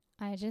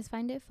I just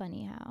find it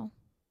funny how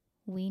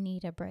we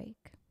need a break.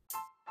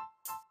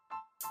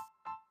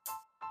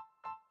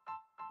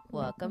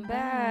 Welcome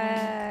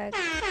back.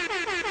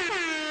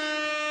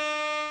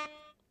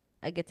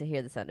 I get to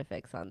hear the sound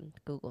effects on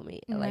Google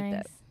Meet. I like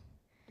that.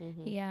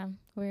 Mm-hmm. Yeah,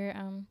 we're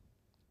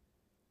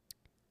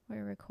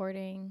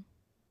recording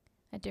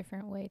a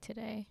different way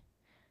today.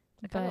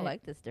 I kind of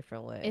like this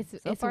different way.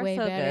 It's far, way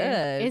so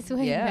better. Good. It's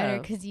way better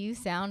because you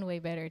sound way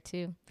better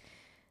too.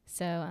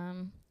 So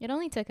it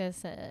only took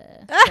us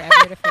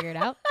forever to figure it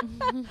out.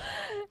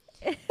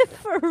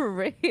 For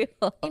real.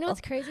 You know what's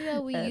crazy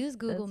though? We used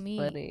Google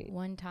Meet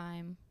one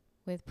time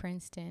with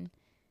Princeton.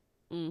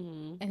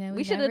 Mm-hmm. And then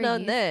we should have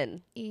known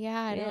then.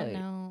 Yeah, I don't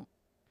know.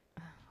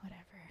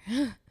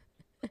 Whatever.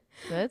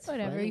 That's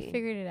whatever. Funny. We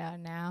figured it out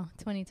now.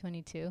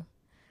 2022.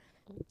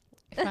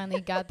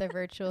 Finally got the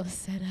virtual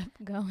setup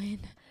going.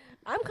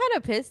 I'm kind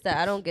of pissed that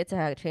I don't get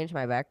to change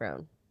my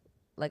background.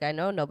 Like, I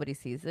know nobody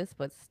sees this,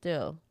 but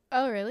still.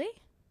 Oh, really?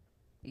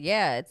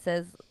 Yeah, it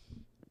says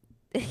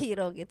you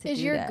don't get to do that.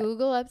 Is your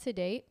Google up to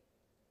date?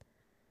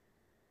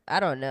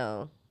 I don't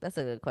know. That's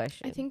a good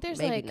question. I think there's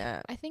Maybe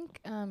not. I think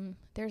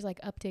there's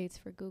like updates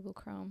for Google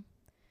Chrome.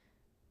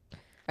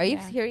 Are you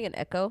hearing an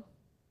echo?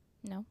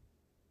 No.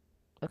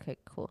 Okay,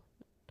 cool.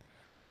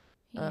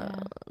 Yeah.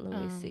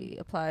 Let me see.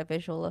 Apply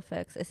visual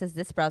effects. It says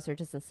this browser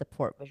doesn't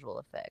support visual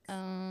effects.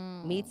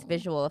 Meets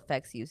visual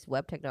effects use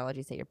web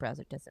technologies that your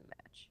browser doesn't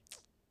match.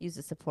 Use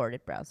a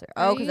supported browser.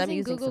 Oh, because I'm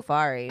using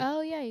Safari.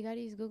 Oh, yeah. You got to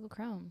use Google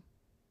Chrome.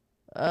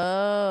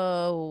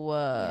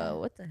 Oh,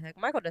 what the heck?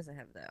 Michael doesn't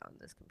have that on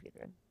this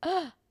computer.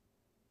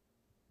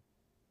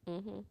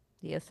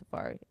 He has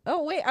Safari.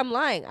 Oh, wait. I'm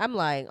lying.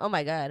 Oh,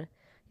 my God.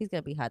 He's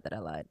going to be hot that I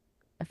lied.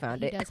 I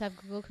found it. He does have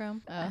Google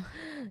Chrome? Oh.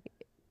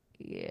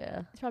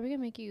 Yeah. It's probably going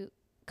to make you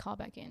call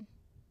back in.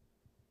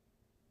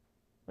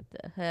 What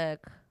the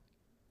heck?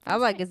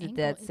 I'm like, is it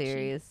that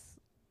serious?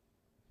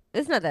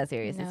 It's not that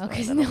serious. No,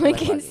 because no one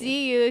can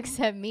see you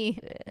except me.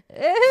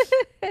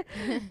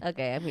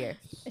 Okay, I'm here.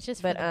 It's just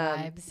for the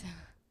vibes.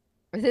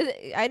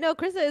 I know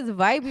Krista is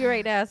vibey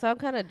right now, so I'm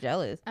kind of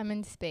jealous. I'm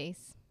in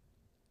space.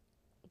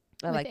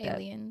 I like that.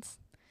 Aliens.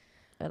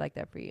 I like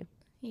that for you.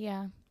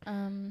 Yeah.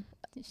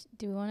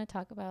 Do we want to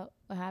talk about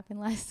what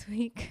happened last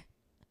week?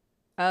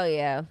 Oh,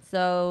 yeah.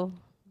 So,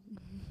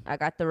 I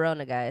got the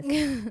Rona, guys.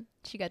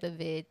 She got the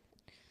vid.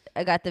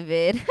 I got the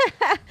vid.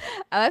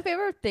 My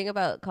favorite thing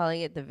about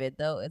calling it the vid,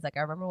 though, is like I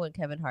remember when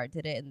Kevin Hart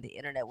did it and the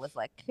internet was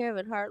like,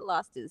 Kevin Hart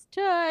lost his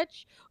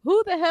touch.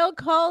 Who the hell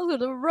calls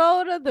the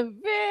Rona the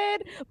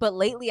vid? But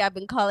lately I've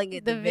been calling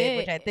it the vid,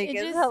 which I think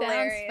is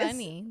hilarious. Sounds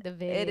funny. The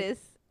vid. It is.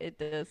 It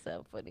does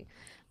sound funny.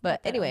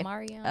 But anyway,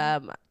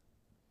 Omarion.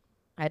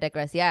 I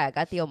digress. Yeah, I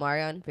got the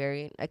Omarion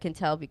variant. I can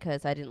tell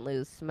because I didn't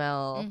lose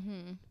smell,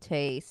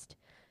 taste,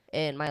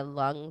 and my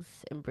lungs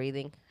and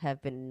breathing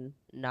have been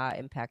not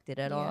impacted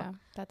at all. Yeah,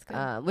 that's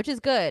good. Which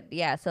is good.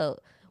 Yeah. So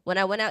when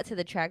I went out to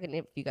the track, and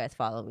if you guys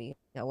follow me,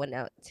 I went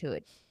out to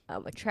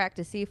a track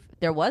to see if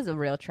there was a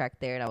real track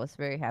there, and I was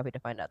very happy to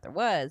find out there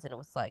was, and it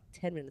was like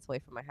 10 minutes away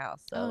from my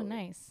house. So oh,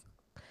 nice.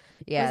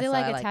 Yeah. Was it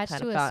like attached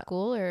to a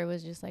school, or it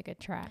was just like a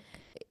track?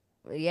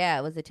 Yeah,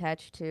 it was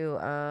attached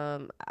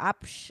to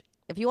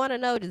if you want to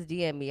know, just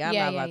DM me. I'm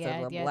not about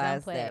to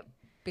blast that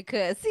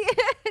because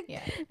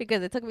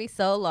because it took me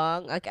so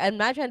long. Like, I'm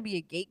not trying to be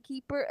a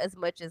gatekeeper as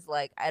much as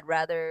like I'd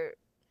rather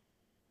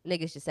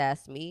niggas just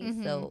ask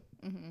me. So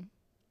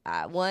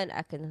one,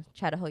 I can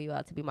try to hold you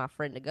out to be my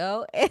friend to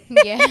go.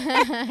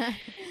 Yeah.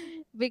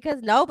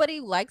 Because nobody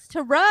likes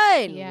to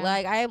run. Yeah.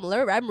 Like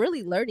I'm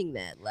really learning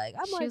that. Like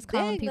she was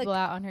calling people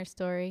out on her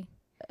story.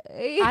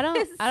 I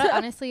don't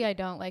honestly I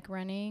don't like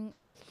running,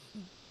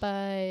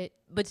 but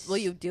will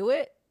you do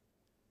it?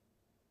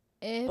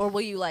 Or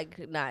will you like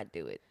not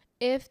do it?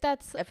 If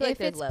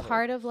it's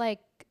part of like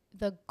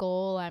the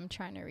goal I'm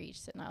trying to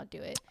reach, then I'll do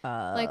it.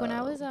 Like when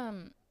I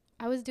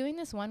was doing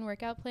this one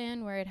workout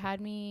plan where it had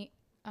me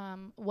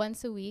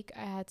once a week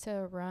I had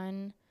to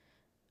run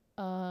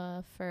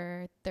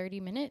for 30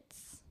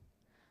 minutes.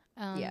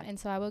 And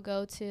so I would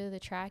go to the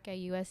track at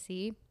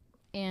USC.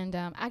 And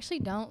I actually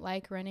don't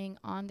like running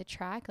on the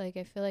track. Like,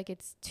 I feel like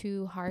it's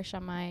too harsh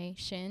on my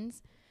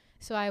shins.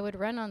 So I would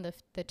run on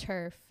the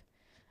turf.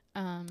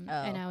 And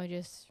I would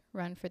just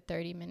run for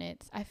 30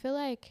 minutes. I feel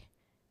like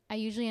I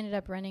usually ended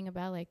up running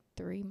about, like,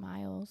 3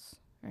 miles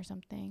or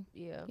something.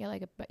 Yeah.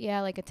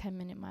 Yeah, like a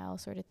 10-minute mile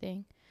sort of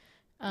thing.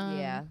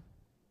 Yeah.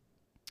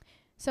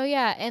 So,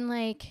 yeah, and,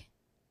 like,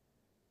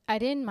 I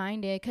didn't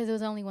mind it because it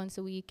was only once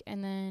a week.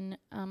 And then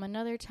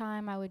another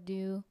time I would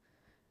do,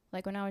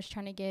 like, when I was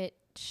trying to get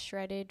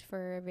shredded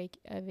for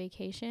a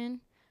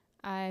vacation,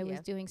 I was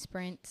doing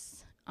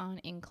sprints on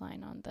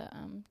incline on the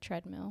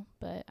treadmill,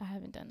 but I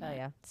haven't done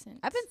that since.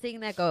 I've been seeing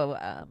that go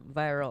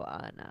viral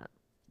on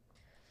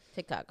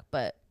TikTok,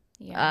 but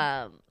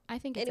I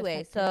think it's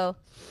anyway, effective.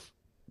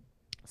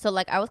 so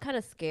like I was kind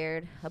of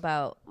scared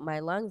about my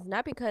lungs,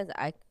 not because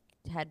I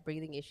had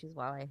breathing issues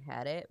while I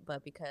had it,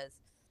 but because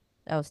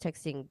I was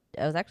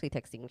actually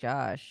texting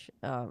Josh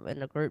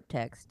in a group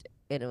text,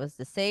 And it was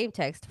the same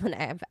text when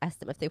I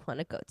asked them if they want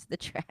to go to the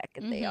track,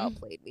 and they all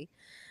played me.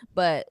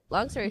 But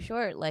long story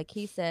short, like,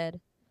 he said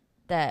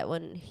that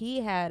when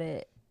he had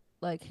it,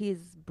 like,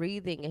 his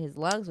breathing in his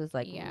lungs was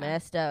like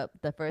messed up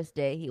the first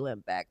day he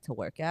went back to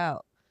work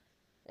out.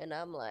 And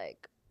I'm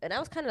like, and I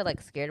was kind of like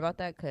scared about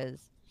that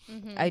because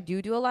I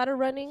do a lot of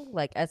running.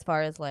 Like, as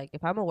far as like,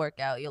 if I'm a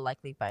workout, you'll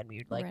likely find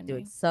me like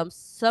doing some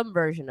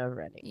version of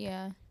running.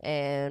 Yeah.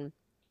 And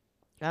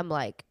I'm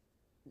like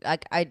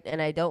I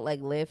don't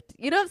like lift.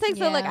 You know what I'm saying?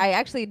 Yeah. So like I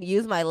actually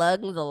use my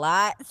lungs a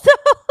lot. So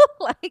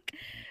like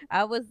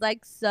I was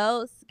like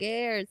so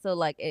scared. So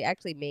like it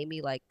actually made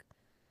me like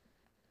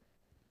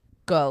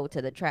go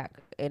to the track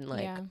and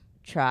like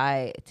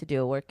try to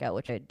do a workout,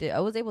 which I did. I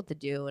was able to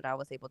do, and I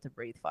was able to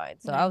breathe fine.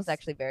 So I was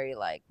actually very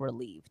like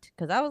relieved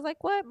because I was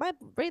like, "What? My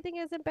breathing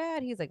isn't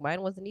bad." He's like,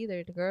 "Mine wasn't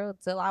either, girl."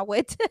 Until I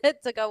went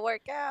to go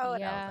work out.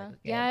 Yeah, and I was like,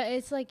 okay. Yeah.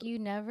 It's like you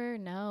never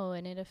know,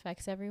 and it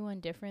affects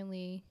everyone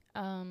differently.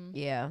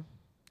 Yeah.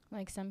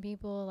 Like some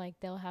people, like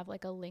they'll have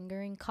like a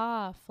lingering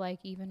cough, like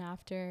even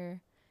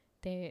after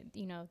they,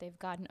 they've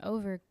gotten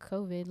over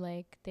COVID,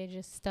 like they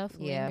just stuff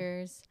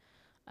lingers.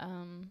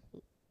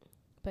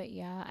 But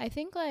yeah, I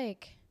think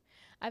like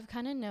I've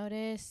kind of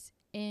noticed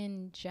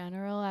in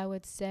general, I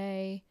would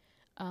say,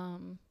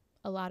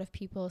 a lot of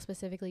people,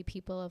 specifically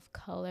people of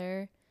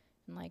color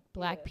and like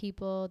black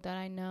people that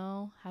I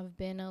know, have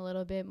been a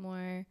little bit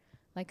more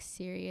like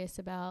serious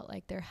about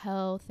like their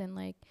health and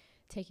like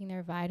taking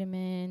their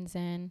vitamins,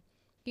 and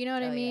you know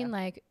what I mean? Yeah.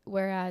 Like,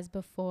 whereas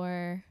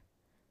before,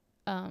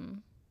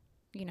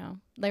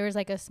 there was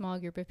like a small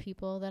group of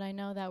people that I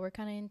know that were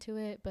kind of into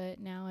it, but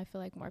now I feel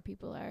like more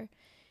people are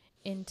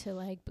into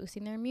like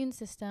boosting their immune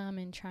system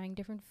and trying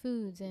different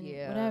foods and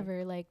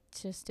whatever, like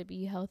just to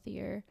be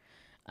healthier.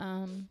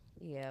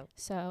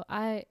 So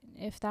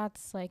if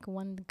that's like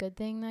one good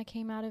thing that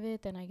came out of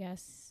it, then I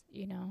guess,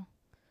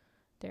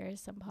 there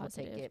is some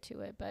positive to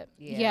it, but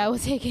we'll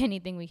take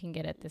anything we can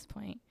get at this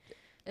point.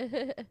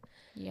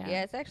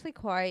 Yeah, it's actually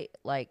quite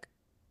like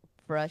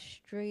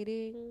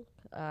frustrating,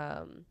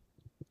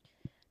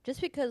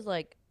 just because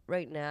like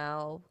right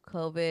now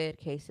COVID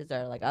cases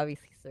are like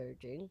obviously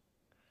surging,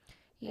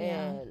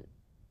 and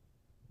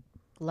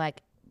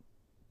like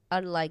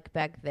unlike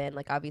back then,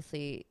 like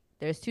obviously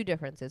there's two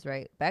differences,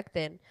 right? Back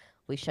then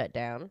we shut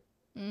down,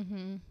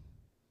 and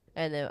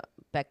then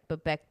back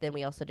then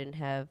we also didn't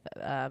have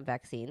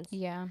vaccines.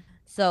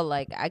 So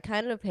like I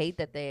kind of hate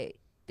that they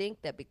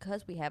think that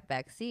because we have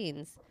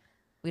vaccines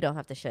we don't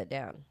have to shut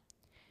down.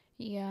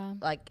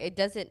 Like, it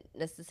doesn't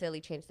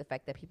necessarily change the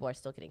fact that people are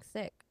still getting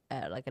sick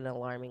at, like, an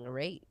alarming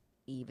rate,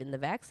 even the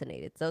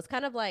vaccinated. So it's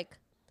kind of like,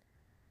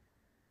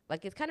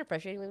 it's kind of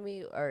frustrating with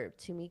me, or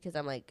to me, because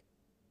I'm like,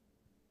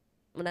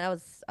 when I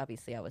was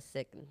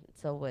sick, and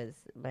so was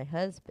my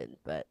husband,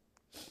 but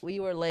we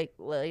were, like,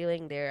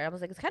 laying there. I was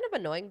like, it's kind of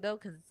annoying, though,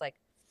 because it's like,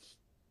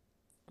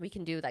 we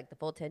can do, like, the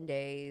full 10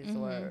 days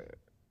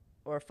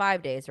or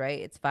 5 days, right?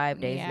 It's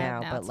 5 days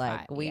now, but,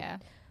 like,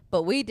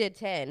 But we did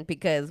 10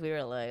 because we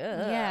were like,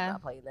 I'm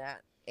not playing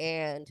that.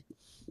 And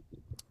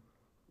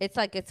it's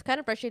like, it's kind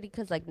of frustrating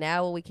because like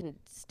now we can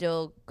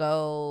still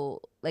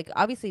go, like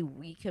obviously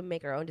we can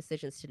make our own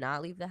decisions to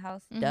not leave the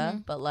house,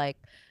 but like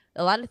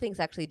a lot of things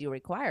actually do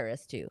require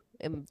us to,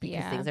 and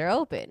because things are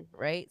open,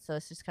 right? So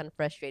it's just kind of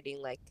frustrating,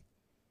 like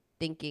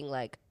thinking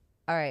like,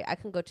 all right, I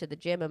can go to the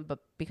gym, but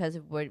because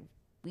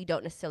we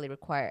don't necessarily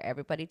require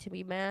everybody to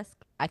be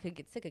masked, I could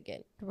get sick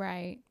again.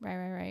 Right.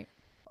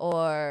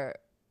 Or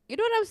you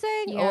know what I'm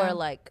saying? Yeah. Or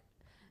like,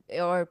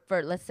 or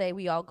for, let's say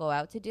we all go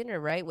out to dinner,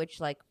 right? Which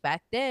like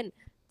back then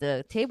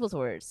the tables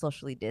were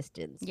socially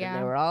distanced and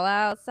they were all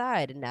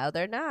outside, and now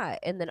they're not.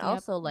 And then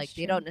also like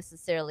they don't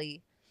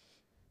necessarily,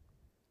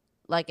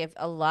 like if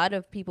a lot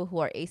of people who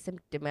are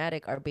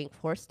asymptomatic are being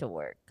forced to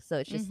work. So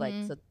it's just like,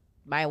 so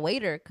my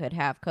waiter could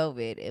have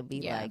COVID and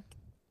be like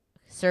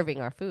serving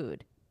our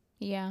food.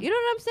 Yeah. You know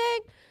what I'm saying?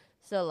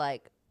 So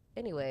like,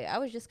 anyway, I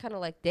was just kind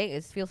of like, dang,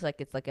 it feels like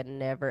it's like a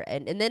never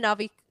end. And then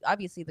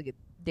obviously the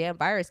damn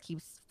virus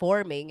keeps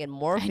forming and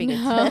morphing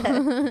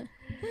into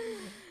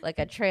like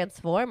a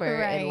transformer,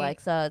 right. And like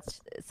so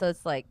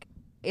it's like,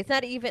 it's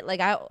not even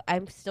like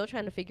I'm still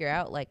trying to figure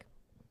out, like,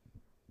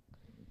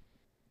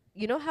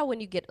 you know how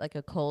when you get like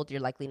a cold, you're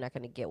likely not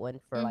going to get one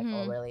for like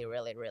a really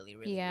really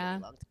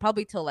long,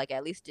 probably till like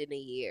at least in a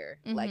year.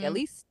 Like at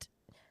least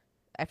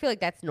I feel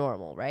like that's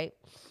normal, right?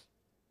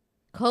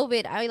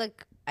 COVID,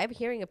 I'm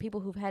hearing of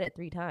people who've had it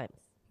 3 times.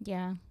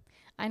 Yeah,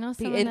 I know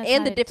someone that's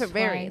had the different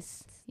twice.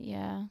 Variants.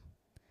 Yeah,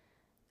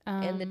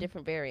 and the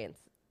different variants.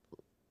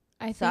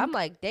 I'm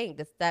like, dang,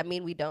 does that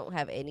mean we don't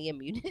have any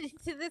immunity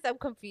to this? I'm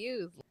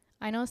confused.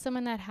 I know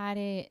someone that had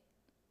it,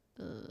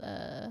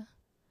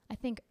 I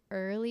think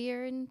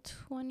earlier in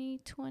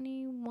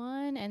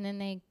 2021, and then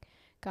they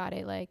got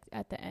it like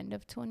at the end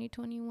of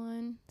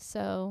 2021.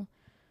 So,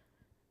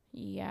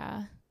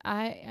 yeah,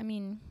 I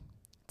mean.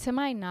 To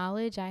my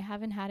knowledge, I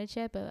haven't had it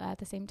yet, but at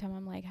the same time,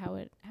 I'm like, how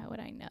would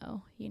I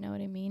know? You know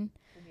what I mean?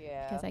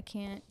 Yeah. Because I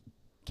can't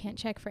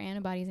check for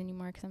antibodies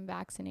anymore because I'm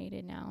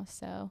vaccinated now.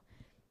 So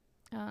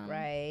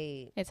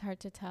Right. It's hard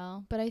to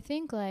tell. But I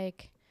think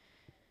like,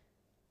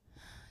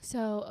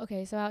 so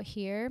out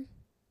here,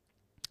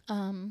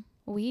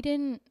 we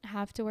didn't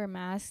have to wear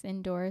masks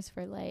indoors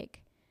for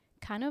like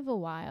kind of a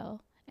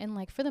while. And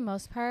like for the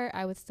most part,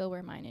 I would still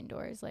wear mine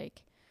indoors.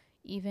 Like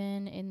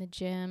even in the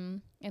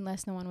gym,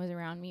 unless no one was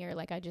around me or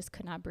like I just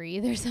could not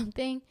breathe or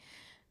something,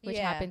 which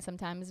happens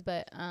sometimes.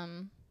 But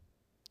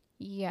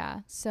yeah,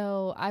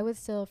 so I would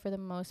still for the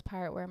most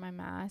part wear my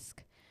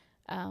mask.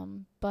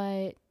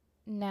 But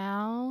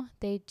now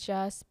they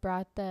just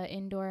brought the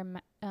indoor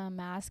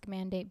mask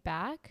mandate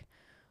back,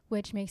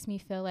 which makes me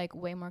feel like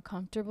way more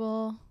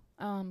comfortable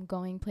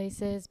going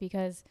places,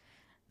 because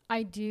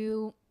I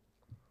do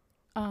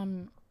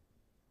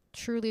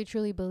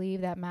truly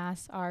believe that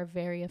masks are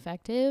very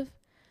effective.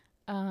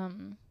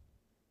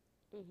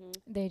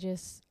 They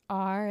just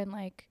are. And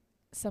like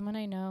someone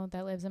I know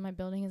that lives in my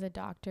building is a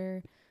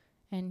doctor,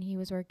 and he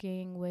was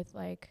working with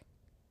like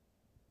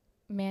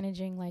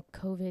managing like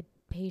COVID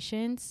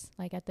patients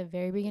like at the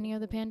very beginning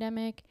of the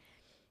pandemic,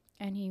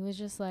 and he was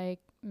just like,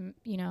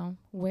 you know,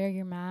 wear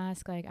your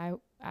mask. Like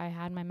I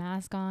had my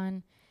mask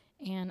on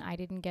and I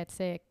didn't get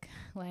sick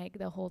like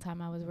the whole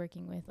time I was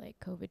working with like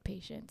COVID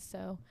patients.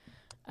 So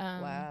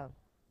wow.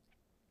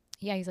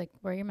 Yeah, he's like,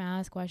 wear your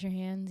mask, wash your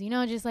hands, you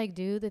know, just like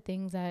do the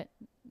things that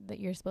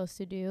you're supposed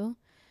to do,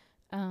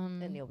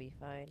 and you'll be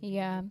fine.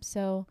 Yeah.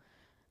 So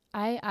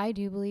I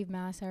do believe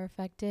masks are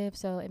effective,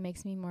 so it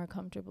makes me more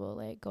comfortable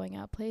like going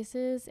out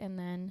places. And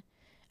then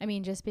I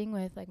mean just being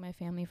with like my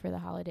family for the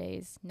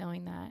holidays,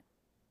 knowing that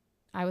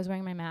I was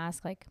wearing my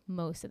mask like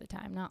most of the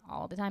time, not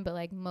all the time, but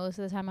like most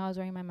of the time I was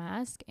wearing my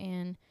mask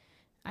and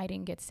I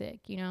didn't get sick,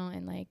 you know,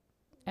 and like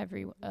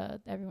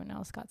everyone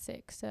else got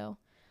sick. So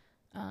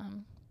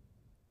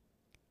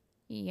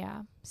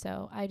yeah,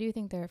 so I do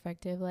think they're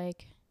effective.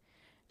 Like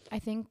I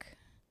think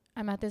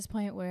I'm at this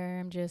point where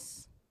I'm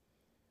just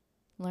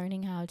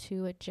learning how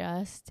to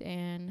adjust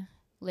and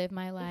live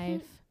my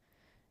life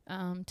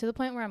to the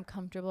point where I'm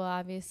comfortable,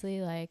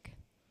 obviously, like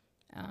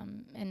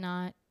and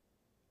not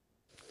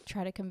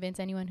try to convince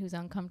anyone who's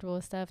uncomfortable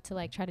with stuff to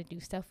like try to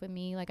do stuff with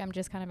me. Like I'm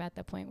just kind of at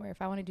the point where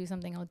if I want to do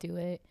something, I'll do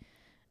it.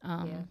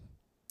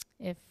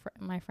 If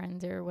my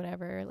friends or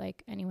whatever,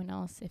 like anyone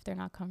else, if they're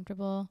not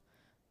comfortable,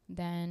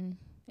 then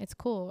it's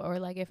cool. Or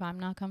like if I'm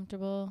not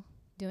comfortable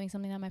doing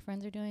something that my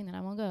friends are doing, then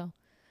I won't go.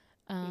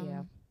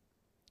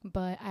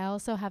 But I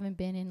also haven't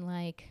been in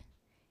like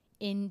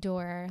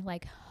indoor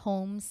like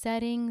home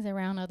settings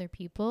around other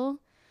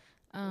people.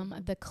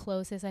 The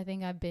closest I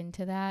think I've been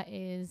to that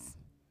is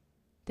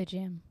the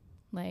gym.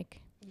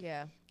 Like,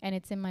 yeah. And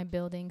it's in my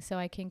building, so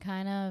I can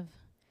kind of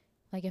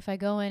like if I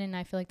go in and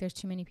I feel like there's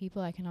too many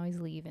people, I can always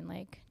leave and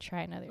like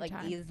try another time.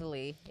 Like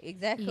easily.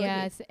 Exactly.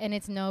 Yeah,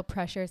 it's no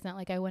pressure. It's not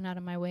like I went out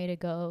of my way to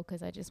go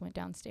because I just went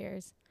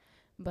downstairs.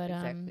 But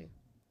exactly.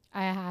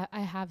 I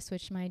have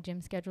switched my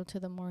gym schedule to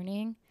the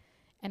morning,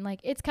 and like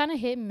it's kind of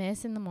hit and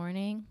miss in the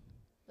morning.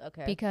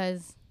 Okay.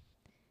 Because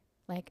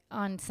like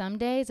on some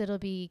days it'll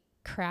be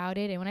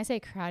crowded, and when I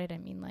say crowded, I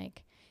mean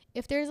like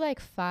if there's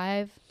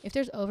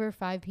over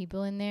 5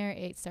 people in there,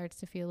 it starts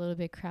to feel a little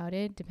bit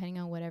crowded depending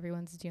on what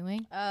everyone's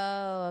doing.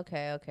 Oh,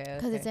 okay.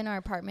 Because it's in our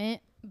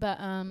apartment. But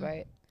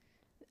right.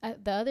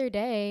 The other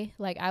day,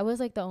 like I was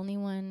like the only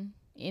one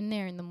in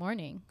there in the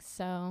morning.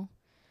 So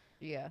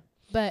yeah.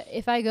 But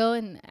if I go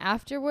in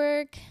after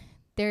work,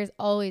 there's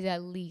always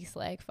at least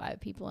like 5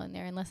 people in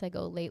there, unless I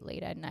go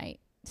late at night.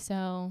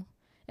 So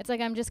it's like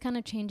I'm just kind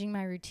of changing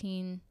my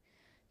routine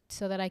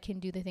so that I can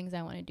do the things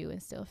I want to do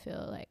and still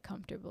feel like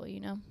comfortable,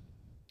 you know?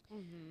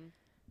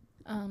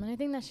 And I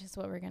think that's just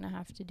what we're going to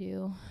have to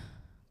do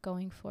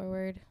going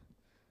forward.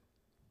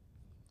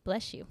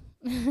 Bless you.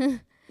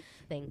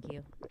 Thank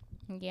you.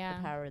 Yeah.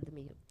 The power of the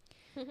mute.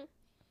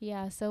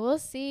 Yeah, so we'll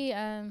see.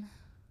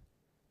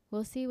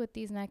 We'll see what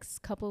these next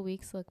couple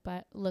weeks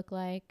look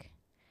like.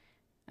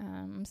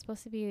 I'm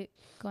supposed to be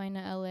going to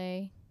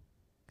LA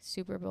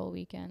Super Bowl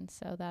weekend,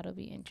 so that'll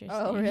be interesting.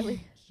 Oh,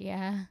 really?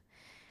 Yeah.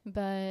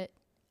 But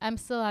I'm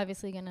still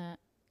obviously going to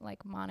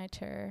like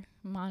monitoring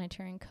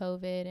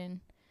COVID,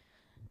 and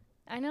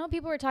I know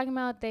people were talking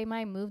about they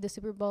might move the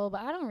Super Bowl,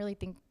 but I don't really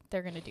think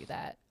they're going to do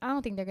that. I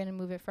don't think they're going to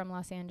move it from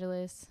Los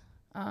Angeles.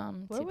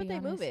 Where would they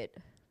move it?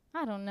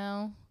 I don't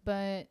know,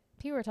 but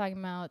people were talking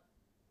about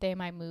they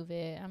might move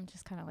it. I'm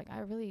just kind of like, I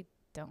really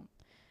don't.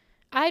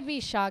 I'd be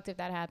shocked if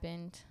that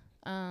happened.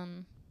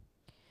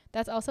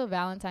 That's also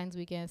Valentine's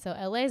weekend, so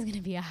LA is going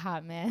to be a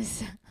hot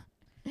mess.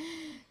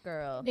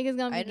 Girl. Niggas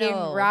going to be getting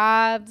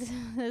robbed.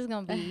 It's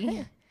going to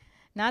be...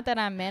 Not that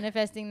I'm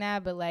manifesting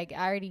that, but like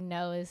I already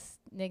know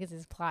niggas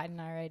is plotting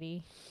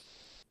already.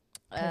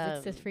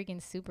 Because it's the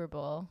freaking Super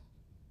Bowl.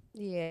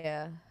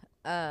 Yeah.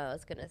 I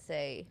was going to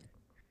say,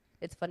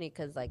 it's funny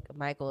because like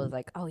Michael is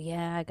like, oh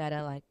yeah, I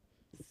gotta like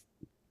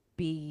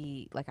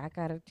I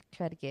gotta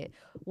try to get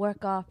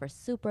work off for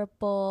Super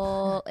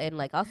Bowl. And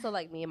like also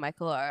like me and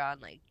Michael are on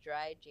like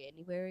dry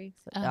January.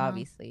 So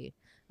obviously,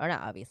 or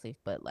not obviously,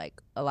 but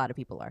like a lot of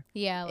people are.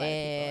 Yeah, a lot of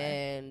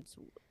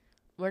people are.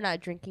 We're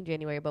not drinking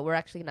January, but we're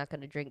actually not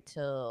going to drink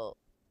till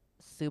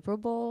Super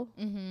Bowl.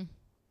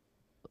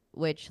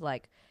 which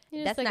like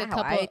that's like not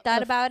how I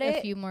thought about it.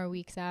 A few more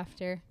weeks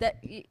after.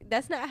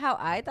 That's not how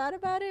I thought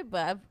about it,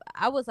 but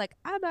I was like,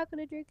 I'm not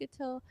gonna drink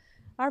until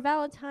our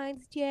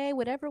Valentine's Day,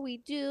 whatever we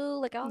do.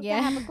 Like, I'll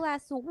have a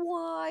glass of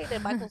wine.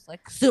 And Michael's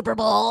like, Super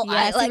Bowl.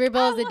 Yeah, Super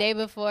Bowl is the day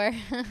before.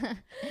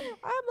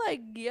 I'm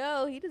like,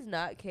 yo, he does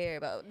not care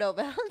about no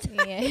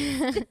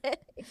Valentine's Day.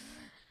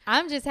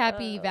 I'm just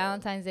happy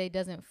Valentine's Day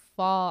doesn't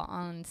fall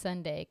on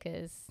Sunday,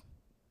 because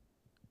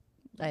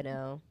I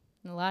know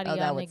a lot of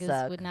y'all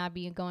niggas would not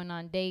be going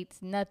on dates,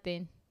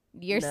 nothing.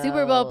 Your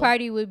Super Bowl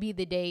party would be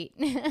the date.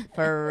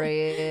 For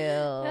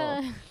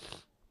real.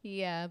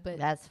 Yeah, but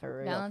that's for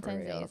real.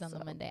 Valentine's Day is on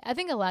the Monday. I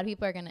think a lot of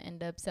people are going to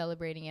end up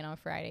celebrating it on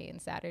Friday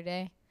and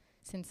Saturday,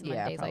 since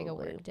Monday's like a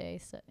work day.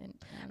 So, and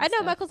I know.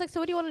 Stuff. Michael's like, so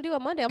what do you want to do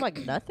on Monday? I'm like,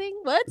 nothing.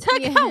 What?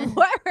 I got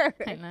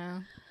work. I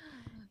know.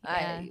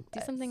 Yeah,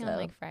 do something on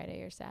like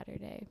Friday or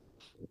Saturday.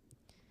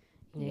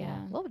 Yeah.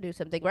 We'll do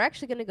something. We're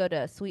actually going to go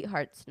to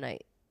Sweethearts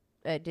Night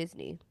at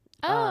Disney.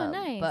 Oh,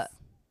 nice.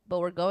 But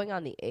we're going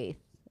on the 8th.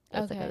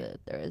 It's like a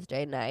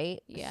Thursday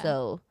night. Yeah.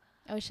 So.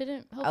 Oh, it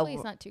shouldn't. Hopefully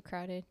it's not too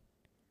crowded.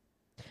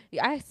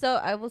 Yeah,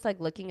 I was like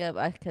looking up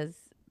because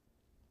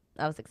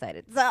I was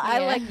excited. So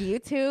I like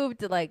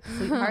YouTubed like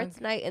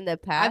Sweethearts Night in the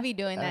past. I'd be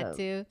doing that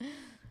too.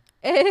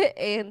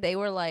 And they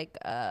were like,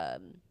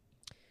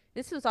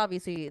 this was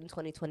obviously in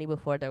 2020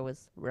 before there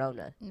was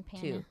Rona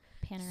too.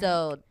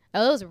 So it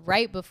was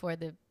right before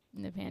the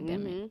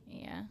pandemic.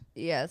 Mm-hmm.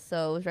 Yeah.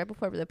 So it was right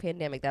before the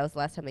pandemic. That was the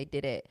last time they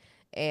did it.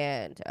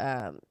 And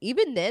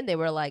even then they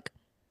were like,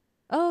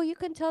 oh, you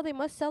can tell they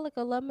must sell like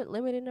a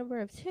limited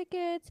number of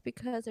tickets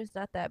because there's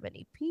not that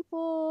many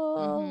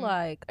people.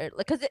 Like,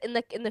 because in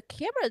the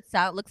camera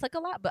it looks like a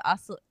lot, but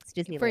also it's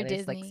Disneyland. For Disney,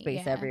 there's like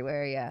space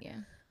everywhere. Yeah.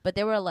 But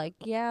they were like,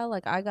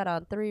 like I got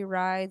on 3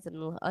 rides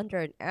in under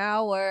an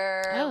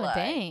hour. Oh, like,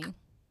 dang.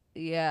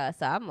 Yeah.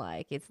 So I'm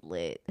like, it's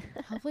lit.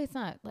 Hopefully it's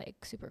not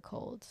like super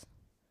cold.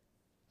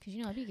 Cause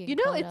it'd be getting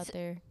cold out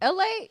there.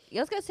 LA. I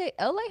was gonna say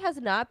LA has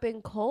not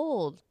been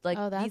cold like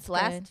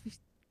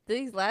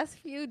these last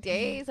few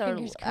days, or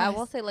I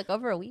will say like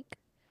over a week.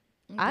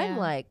 Yeah. I'm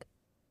like,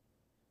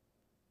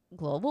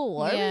 global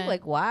warming.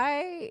 Like,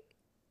 why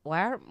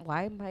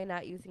am I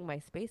not using my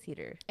space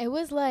heater? It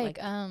was like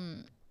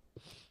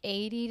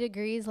 80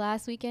 degrees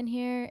last weekend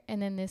here,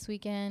 and then this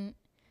weekend,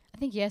 I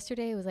think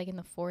yesterday it was like in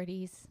the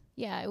 40s.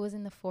 Yeah, it was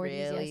in the 40s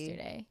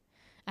yesterday.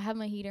 I have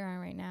my heater on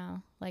right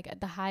now. Like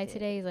the high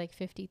today is like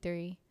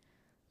 53.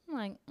 I'm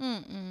like,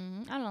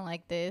 I don't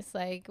like this.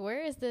 Like,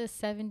 where is the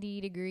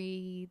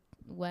 70-degree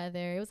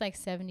weather? It was like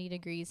 70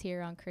 degrees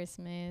here on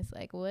Christmas.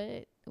 Like,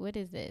 what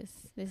is this?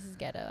 This is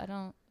ghetto. I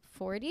don't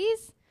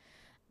 40s.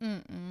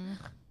 And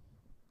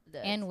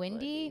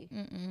windy.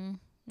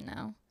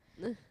 No.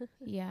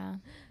 Yeah.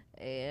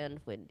 And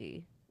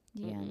windy.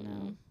 Yeah.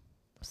 No.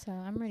 So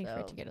I'm ready for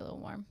it to get a little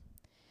warm.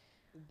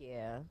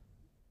 Yeah.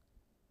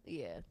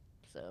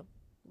 So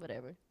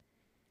whatever.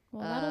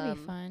 Well, that'll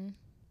be fun.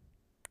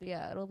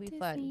 Yeah, it'll be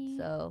fun.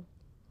 So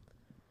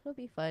it'll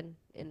be fun,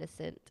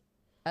 innocent.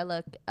 I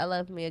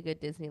love me a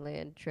good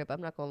Disneyland trip.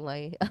 I'm not gonna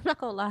lie.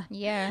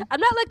 Yeah. I'm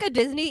not like a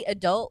Disney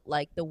adult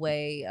like the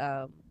way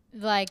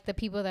like the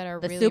people that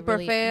are the really, super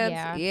really,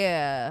 fans.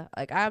 Yeah.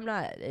 Like I'm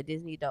not a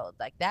Disney adult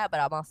like that,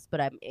 but I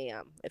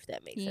am, if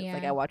that makes sense.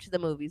 Like I watch the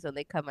movies when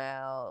they come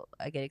out.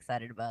 I get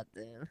excited about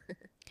them.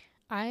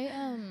 I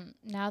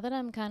now that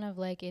I'm kind of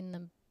like in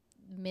the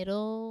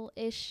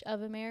middle-ish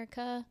of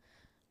America,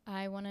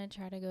 I want to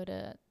try to go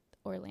to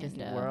Orlando.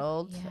 Disney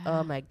World. Yeah.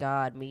 Oh my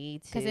God, me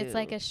too. Because it's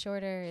like a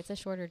shorter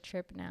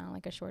trip now,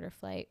 like a shorter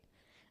flight.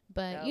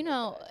 But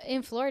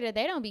in Florida,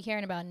 they don't be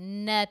caring about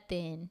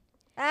nothing.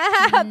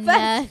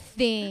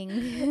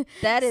 Nothing.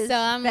 That is so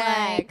I'm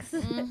facts.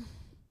 Like,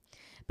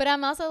 but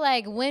I'm also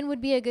like, when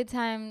would be a good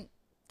time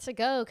to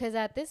go? Because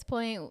at this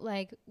point,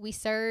 like we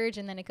surge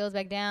and then it goes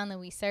back down, then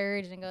we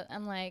surge and go.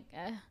 I'm like,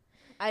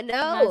 I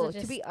know.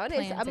 To be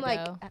honest, I'm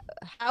like,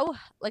 how?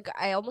 Like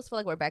I almost feel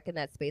like we're back in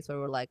that space where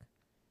we're like,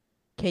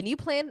 can you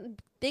plan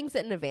things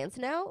in advance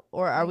now,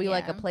 or are we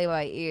like a play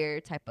by ear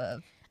type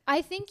of?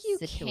 I think you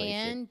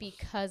can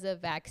because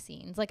of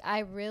vaccines. Like I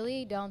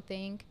really don't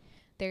think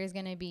there's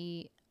gonna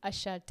be a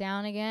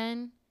shutdown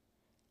again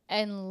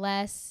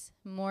unless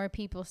more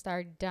people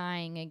start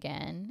dying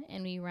again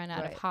and we run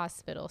out of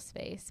hospital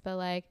space. But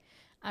like,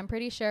 I'm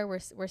pretty sure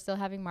we're still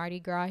having Mardi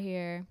Gras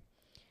here.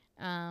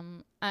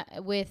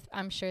 With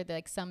I'm sure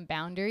like some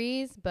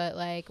boundaries, but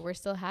like we're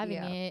still having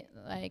it.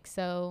 Like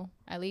so,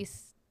 at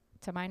least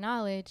to my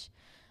knowledge.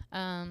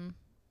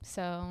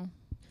 So.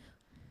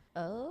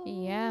 Oh.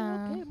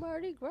 Yeah. Okay,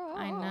 Mardi Gras.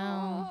 I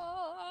know.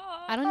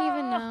 I don't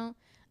even know.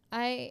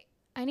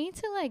 I need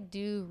to like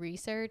do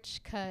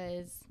research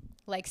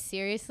like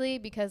seriously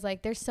because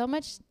like there's so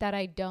much that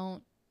I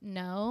don't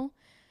know.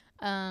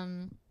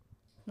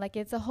 Like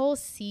it's a whole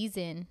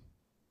season.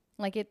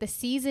 Like the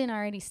season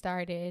already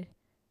started.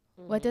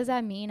 Mm-hmm. What does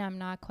that mean? I'm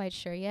not quite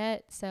sure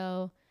yet.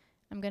 So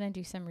I'm going to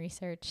do some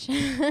research.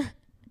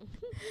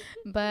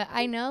 But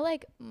I know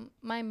like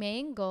my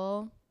main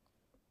goal,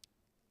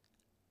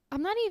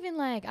 I'm not even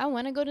like, I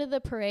want to go to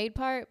the parade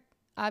part.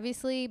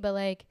 obviously, but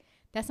like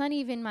that's not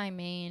even my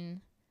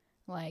main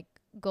like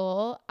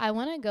goal. I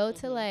want to go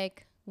to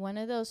like one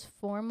of those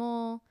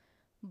formal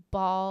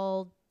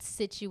ball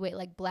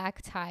like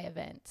black tie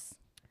events.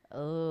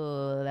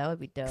 Oh, that would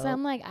be dope. Cause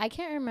I'm like, I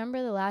can't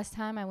remember the last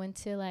time I went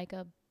to like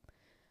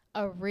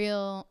a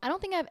real, I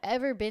don't think I've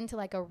ever been to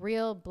like a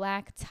real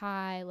black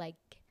tie like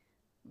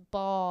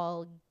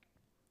ball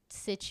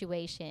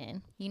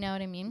situation. You know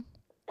what I mean?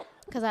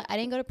 Cause I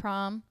didn't go to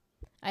prom.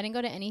 I didn't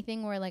go to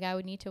anything where like I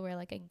would need to wear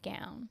like a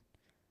gown.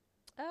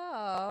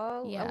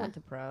 Oh, yeah. I went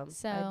to prom.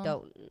 So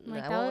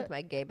I went with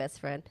my gay best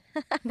friend.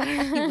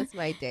 He was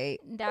my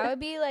date. That would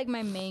be like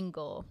my main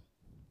goal.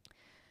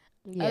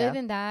 Yeah. Other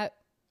than that,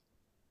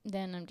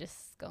 then I'm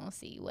just gonna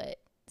see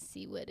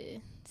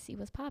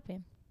what's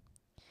popping.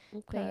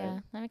 Okay. But yeah,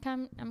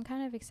 I'm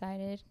kind of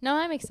excited. No,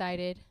 I'm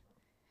excited.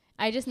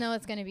 I just know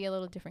it's gonna be a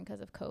little different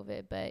because of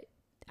COVID. But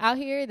out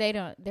here,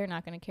 they're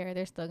not gonna care.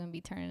 They're still gonna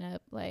be turning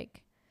up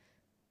like.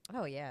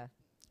 Oh yeah.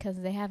 Because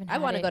they haven't. I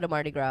want to go to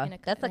Mardi Gras.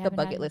 That's like a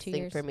bucket list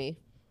thing for me.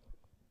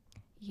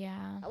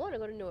 Yeah. I want to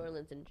go to New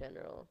Orleans in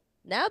general.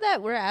 Now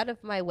that we're out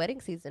of my wedding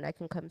season, I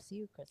can come see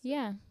you, Kristen.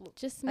 Yeah,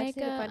 just find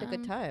a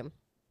good time.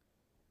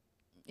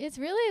 It's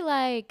really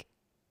like,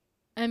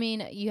 I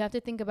mean, you have to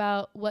think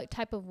about what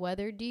type of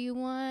weather do you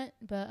want,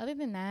 but other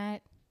than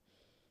that,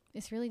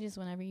 it's really just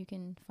whenever you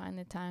can find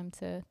the time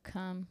to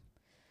come,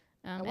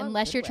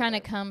 unless you're trying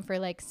to come for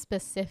like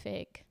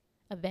specific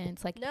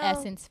events like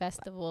Essence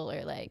Festival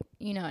or like,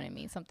 you know what I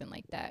mean, something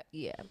like that.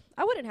 Yeah,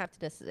 I wouldn't have to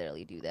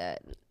necessarily do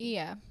that.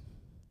 Yeah,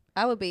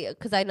 I would be,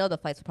 because I know the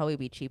flights would probably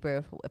be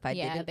cheaper if I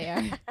didn't. Yeah, they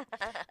are.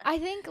 I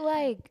think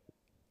like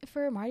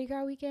for Mardi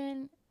Gras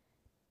weekend,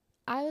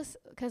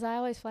 because I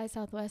always fly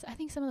Southwest, I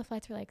think some of the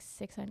flights were like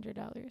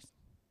 $600.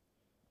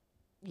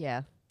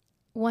 Yeah.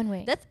 One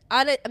way. That's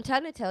on it. I'm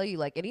trying to tell you,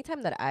 like,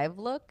 anytime that I've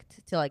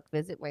looked to like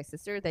visit my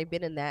sister, they've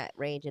been in that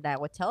range, and I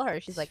would tell her,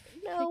 she's like,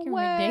 no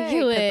way.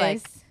 Ridiculous.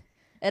 Like,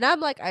 and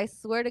I'm like, I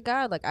swear to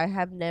God, like, I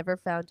have never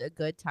found a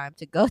good time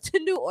to go to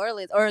New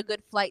Orleans or a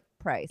good flight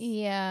price.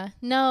 Yeah.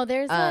 No,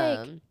 there's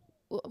like,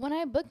 when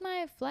I booked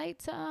my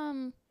flight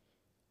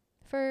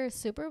for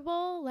Super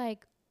Bowl,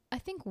 like, I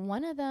think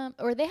one of them,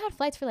 or they had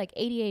flights for like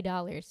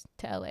 $88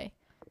 to LA.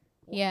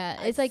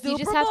 Yeah. It's like, Super you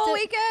just have to. Bowl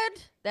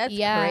weekend? That's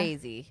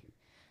crazy.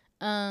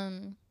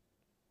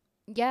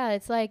 Yeah,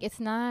 it's like, it's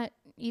not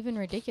even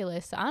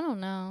ridiculous. So I don't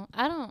know.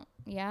 I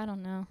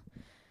don't know.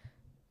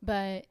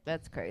 But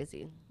that's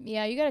crazy.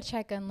 Yeah, you gotta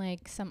check on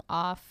like some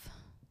off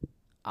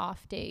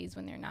days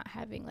when they're not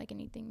having like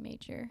anything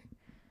major.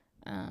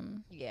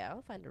 Yeah,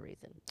 I'll find a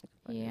reason.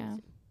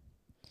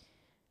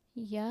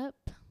 Yep.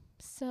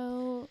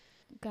 So,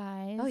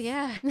 guys. Oh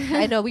yeah,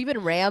 I know we've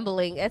been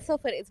rambling. It's so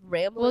funny. It's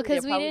rambling. Well,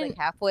 because we probably like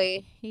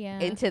halfway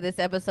into this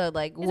episode.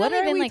 Like, what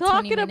are we like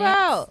talking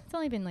about? It's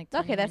only been like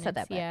 20 that's minutes. not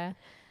that bad. Yeah.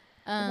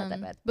 That's not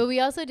that bad. But we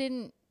also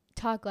didn't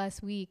talk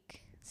last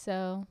week,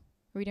 so.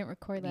 We didn't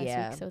record last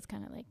week, so it's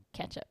kind of like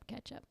catch up.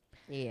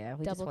 Yeah,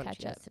 we double just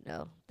catch up to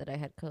know that I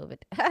had COVID.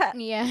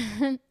 Yeah.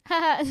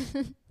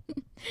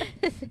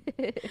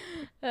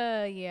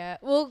 Yeah.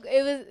 Well,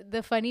 it was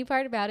the funny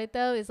part about it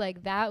though is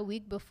like that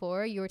week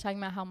before you were talking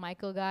about how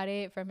Michael got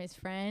it from his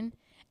friend,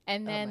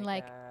 and then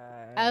like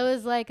I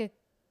was like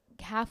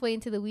halfway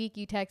into the week,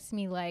 you text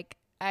me like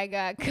I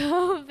got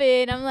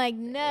COVID. I'm like,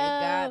 no, it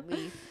got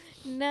me.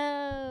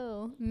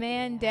 No,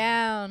 man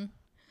down.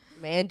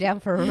 Man down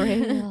for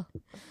real.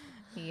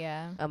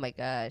 Yeah. Oh my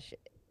gosh.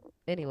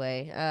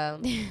 Anyway,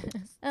 child,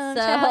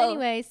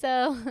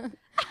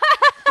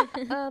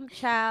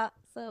 child.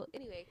 So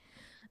anyway,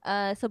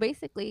 so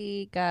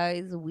basically,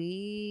 guys,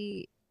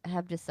 we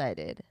have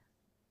decided.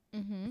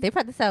 This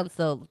sounds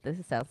so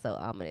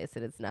ominous,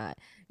 and it's not.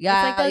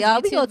 Yeah, like y'all,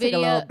 we gonna take a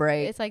little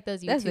break. It's like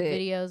those YouTube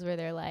videos where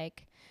they're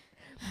like,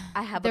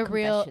 I have the a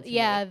real,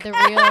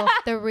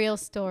 the real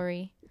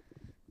story.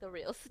 The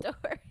real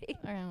story.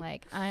 Or I'm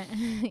like,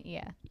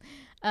 yeah.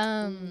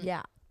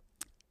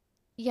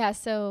 Yeah,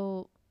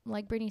 so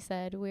like Brittany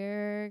said,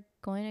 we're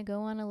going to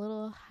go on a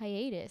little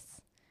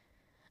hiatus.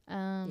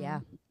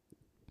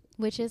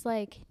 Which is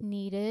like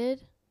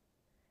needed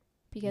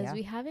because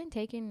we haven't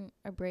taken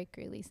a break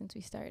really since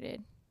we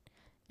started.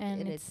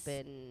 And it's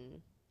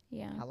been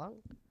how long?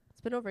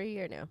 It's been over a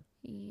year now.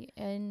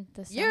 And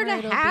the summer year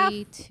and a half?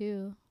 Be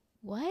 2.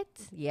 What?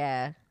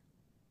 Yeah.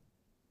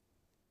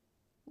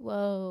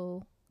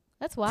 Whoa.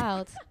 That's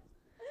wild.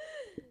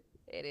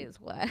 It is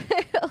wild.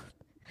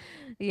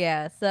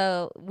 Yeah,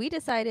 so we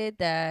decided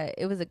that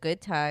it was a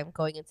good time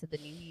going into the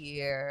new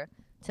year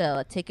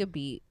to take a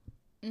beat,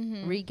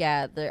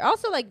 regather.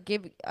 Also, like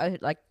give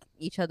like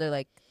each other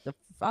like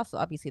also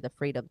obviously the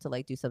freedom to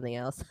like do something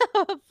else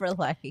for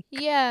like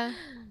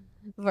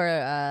for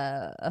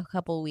a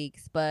couple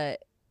weeks.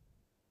 But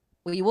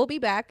we will be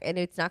back, and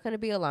it's not going to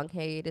be a long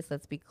hiatus.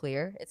 Let's be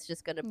clear; it's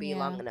just going to be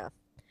long enough.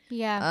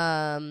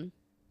 Yeah.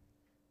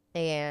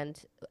 And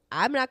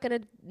I'm not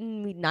going to,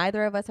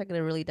 neither of us are going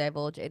to really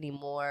divulge any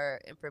more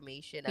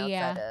information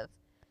outside of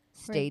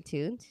stay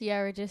tuned. Yeah,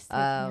 we're just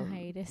taking a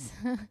hiatus.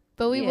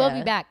 But we will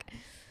be back.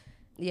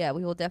 Yeah,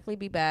 we will definitely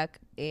be back,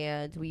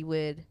 and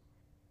we're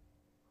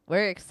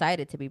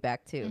excited to be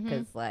back too,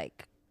 because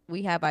like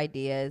we have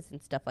ideas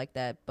and stuff like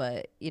that.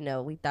 But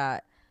we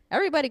thought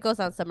everybody goes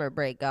on summer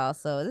break,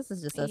 also. This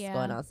is just us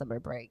going on summer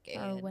break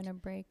or winter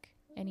break,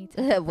 any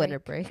type of winter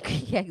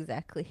break. Yeah,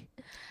 exactly.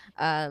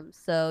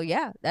 So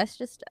yeah, that's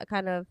just a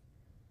kind of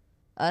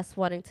us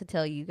wanting to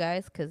tell you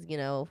guys, because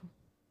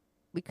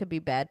we could be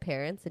bad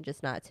parents and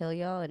just not tell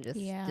y'all and just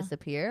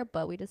disappear.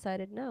 But we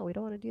decided, no, we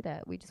don't want to do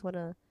that. We just want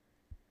to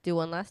do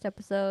one last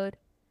episode,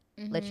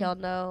 let y'all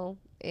know,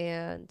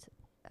 and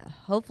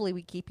hopefully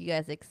we keep you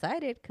guys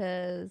excited,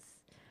 because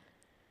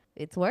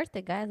it's worth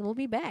it, guys. We'll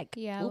be back.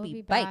 Yeah, we'll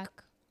be back.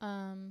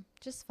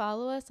 Just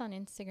follow us on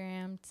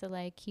Instagram to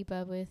like keep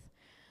up with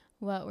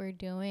what we're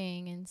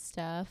doing and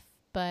stuff.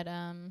 But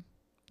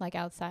like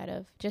outside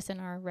of just in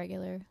our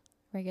regular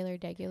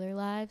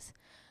lives.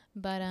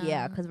 But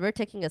yeah, because we're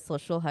taking a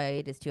social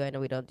hiatus too. I know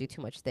we don't do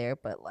too much there,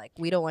 but like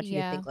we don't want you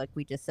to think like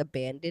we just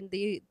abandoned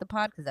the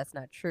pod, because that's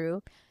not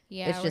true.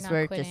 Yeah, it's just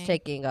we're just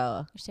taking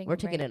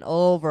taking an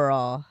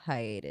overall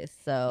hiatus.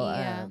 So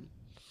yeah,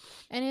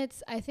 and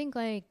I think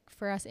like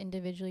for us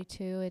individually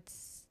too,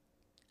 it's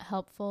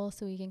helpful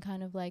so we can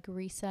kind of like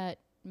reset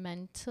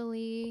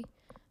mentally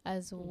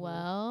as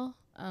well.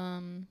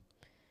 And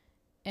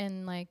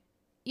like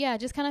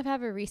just kind of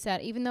have a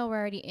reset, even though we're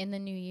already in the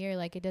new year.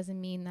 Like it doesn't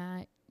mean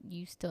that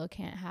you still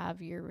can't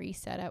have your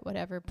reset at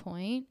whatever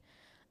point.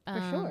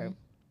 For sure.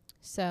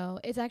 So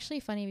it's actually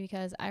funny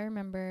because I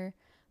remember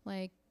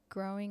like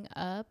growing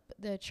up,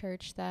 the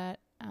church that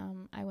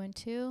I went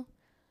to,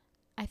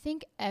 I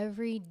think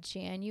every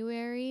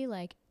January,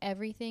 like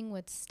everything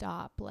would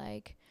stop.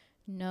 Like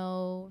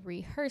no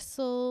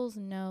rehearsals,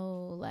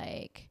 no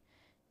like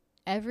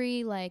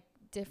every like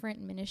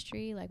different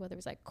ministry, like whether it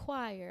was like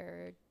choir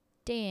or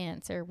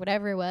dance or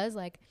whatever it was,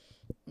 like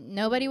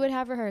nobody would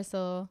have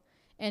rehearsal.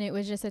 And it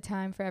was just a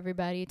time for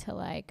everybody to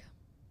like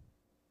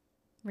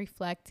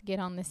reflect, get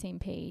on the same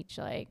page,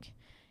 like,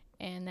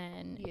 and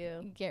then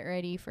get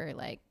ready for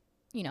like,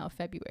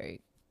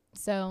 February.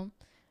 So,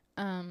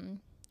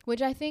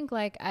 which I think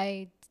like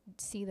I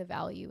see the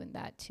value in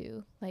that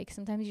too. Like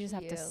sometimes you just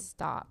have to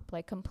stop,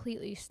 like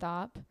completely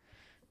stop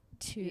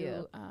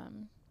to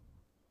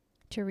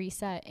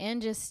reset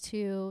and just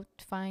to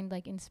find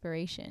like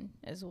inspiration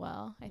as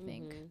well, I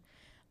think.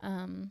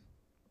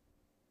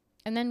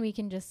 And then we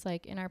can just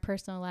like in our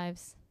personal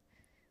lives,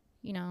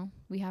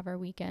 we have our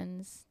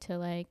weekends to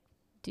like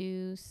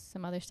do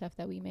some other stuff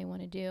that we may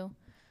want to do.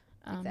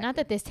 Not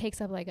that this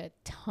takes up like a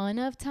ton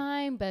of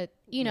time, but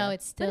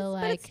it's still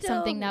like it's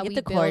something that we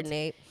have to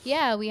coordinate.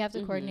 Yeah, we have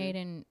to coordinate,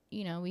 and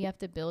we have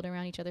to build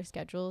around each other's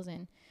schedules,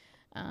 and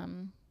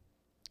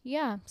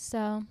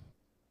so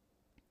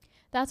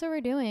that's what we're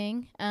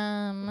doing.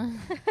 Don't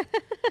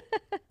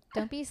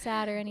be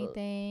sad or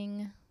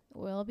anything.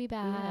 We'll be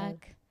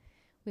back. Yeah.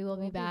 We will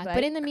be back.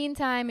 But in the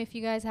meantime, if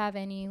you guys have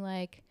any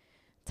like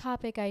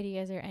topic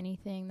ideas or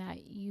anything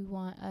that you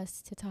want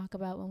us to talk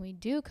about when we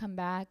do come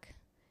back,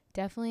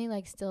 definitely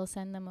like still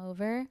send them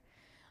over.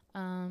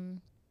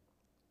 And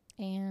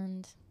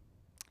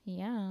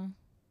yeah,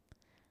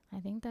 I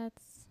think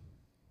that's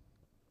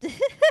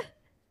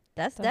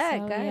that's all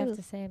guys. we have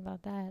to say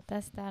about that.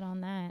 That's that on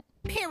that.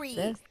 Period.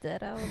 That's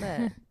that on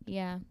that.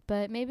 Yeah,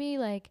 but maybe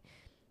like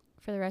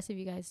for the rest of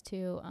you guys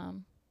too,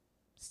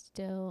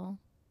 still,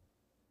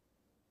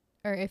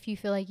 or if you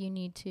feel like you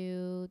need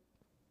to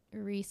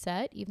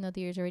reset even though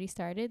the year's already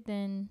started,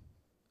 then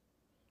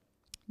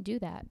do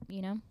that.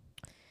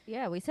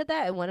 Yeah, we said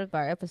that in one of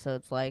our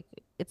episodes. Like,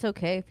 it's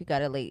okay if you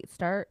got a late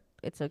start.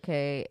 It's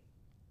okay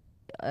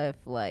if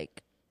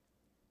like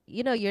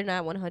you're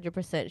not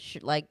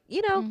 100% like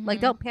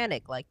like don't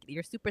panic. Like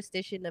your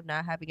superstition of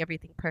not having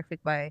everything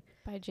perfect by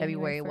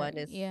February 1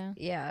 is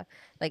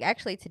like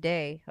actually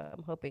today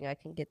I'm hoping I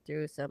can get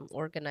through some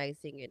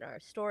organizing in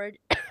our storage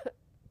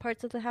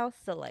parts of the house.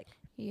 So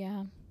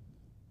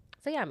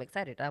I'm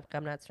excited.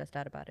 I'm not stressed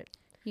out about it.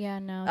 Yeah,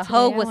 no. A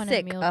hoe was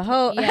sick. A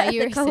hoe. Yeah,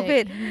 you were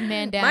COVID. Sick.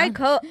 Man down.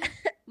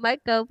 My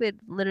COVID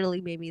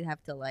literally made me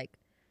have to like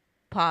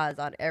pause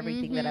on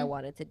everything that I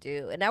wanted to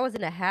do, and that was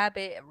in a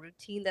habit, a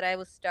routine that I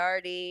was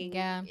starting.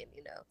 Yeah. And,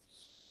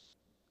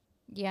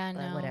 Yeah,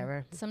 no.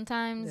 Whatever.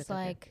 Sometimes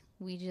like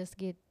we just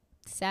get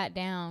sat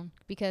down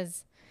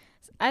because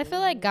I feel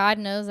like God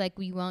knows like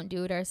we won't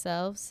do it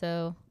ourselves,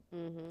 so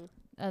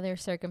other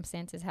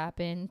circumstances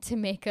happen to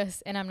make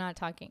us. And I'm not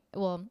talking.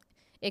 Well,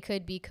 it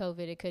could be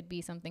COVID. It could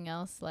be something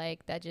else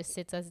like that just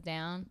sits us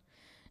down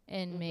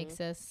and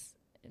makes us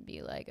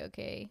be like,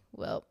 okay,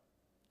 well,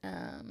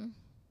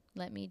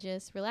 let me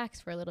just relax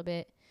for a little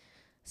bit.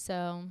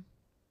 So,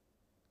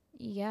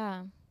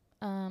 yeah.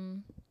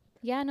 No,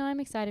 I'm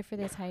excited for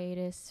this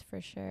hiatus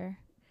for sure.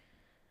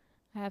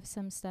 I have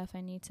some stuff I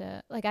need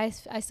to, like, I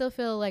still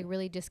feel like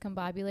really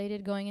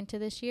discombobulated going into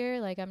this year.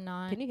 Like I'm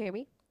not. Can you hear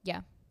me?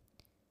 Yeah.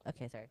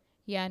 Okay, sorry.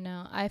 Yeah,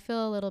 no, I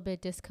feel a little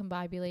bit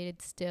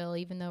discombobulated still,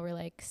 even though we're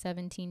like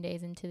 17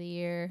 days into the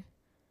year.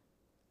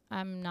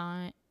 I'm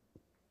not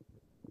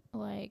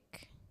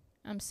like,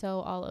 I'm so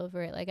all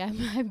over it. Like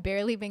I've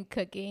barely been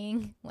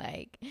cooking.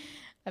 Like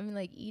I've been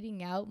like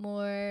eating out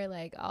more,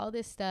 like all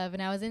this stuff.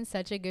 And I was in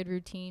such a good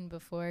routine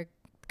before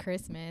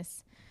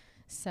Christmas.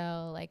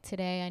 So like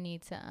today I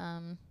need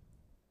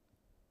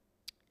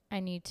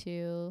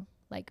to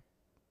like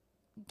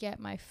get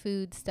my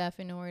food stuff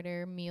in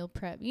order, meal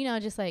prep,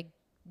 just like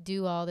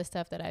do all the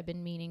stuff that I've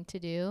been meaning to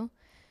do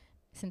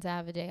since I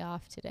have a day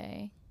off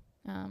today.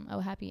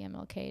 Happy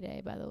MLK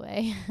Day, by the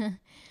way.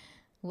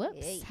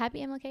 Whoops. Yay.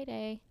 Happy MLK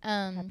Day.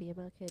 Happy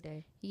MLK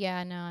Day.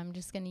 Yeah, no, I'm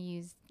just going to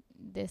use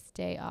this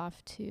day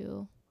off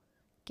to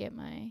get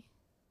my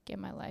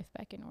life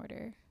back in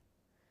order,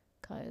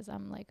 because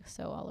I'm like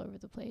so all over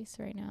the place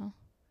right now.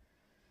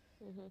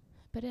 Mm-hmm.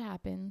 But it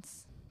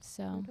happens.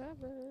 So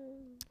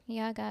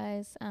yeah,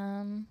 guys,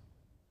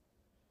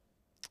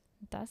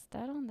 that's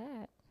that on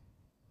that.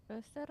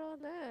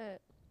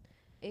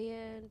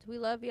 And we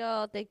love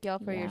y'all. Thank y'all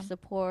for your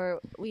support.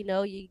 We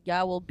know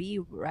y'all will be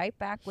right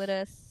back with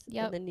us in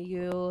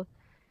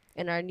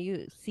our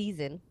new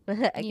season,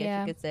 I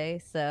guess you could say.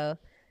 So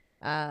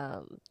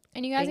and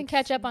you guys can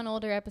catch up on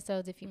older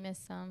episodes if you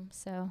missed some.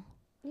 So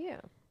yeah.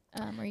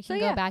 Or you can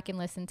go back and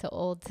listen to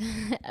old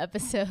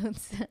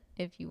episodes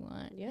if you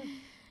want. Yeah.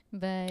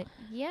 But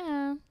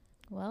yeah.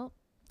 Well,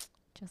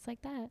 just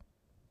like that.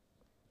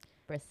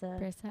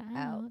 Brissa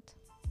out.